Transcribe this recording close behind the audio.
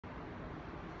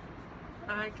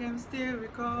I can still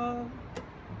recall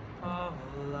all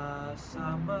last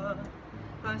summer.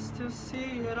 I still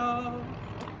see it all.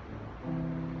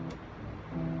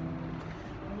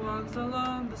 Walks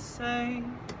along the Seine,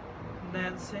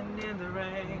 dancing in the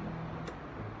rain.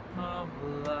 All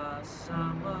last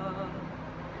summer,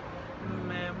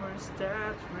 memories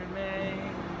that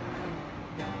remain.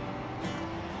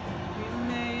 We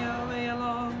made our way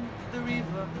along the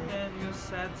river, and you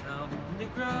sat down in the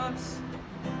grass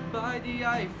by the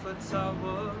Eiffel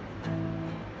Tower.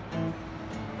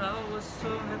 I was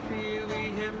so happy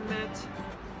we had met.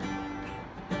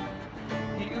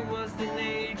 It was the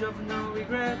age of no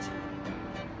regret.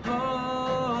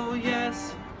 Oh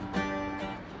yes,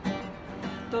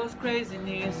 those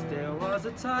craziness. There was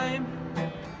a time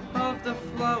of the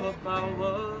flower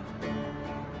power,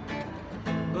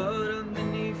 but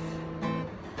underneath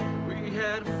we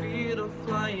had a fear of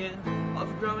flying,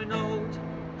 of growing old,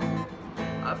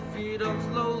 a fear of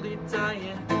slowly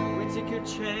dying. We take your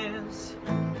chance,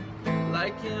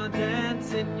 like in a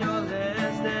dance, in your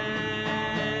last dance.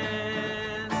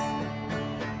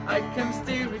 I can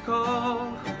still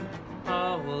recall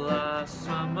all last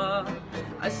summer.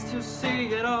 I still see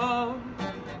it all.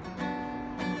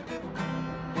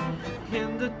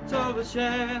 In the Tower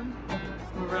Jam,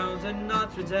 around in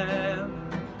Notre Dame.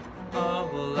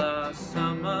 All last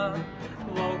summer,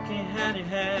 walking hand in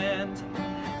hand.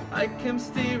 I can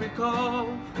still recall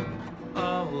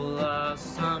all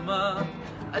last summer.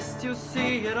 I still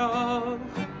see it all.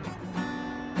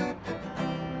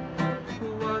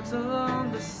 Walks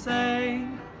along the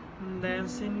Seine,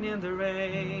 dancing in the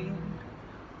rain.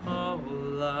 All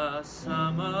last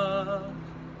summer,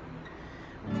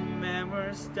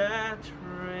 memories that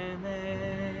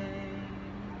remain.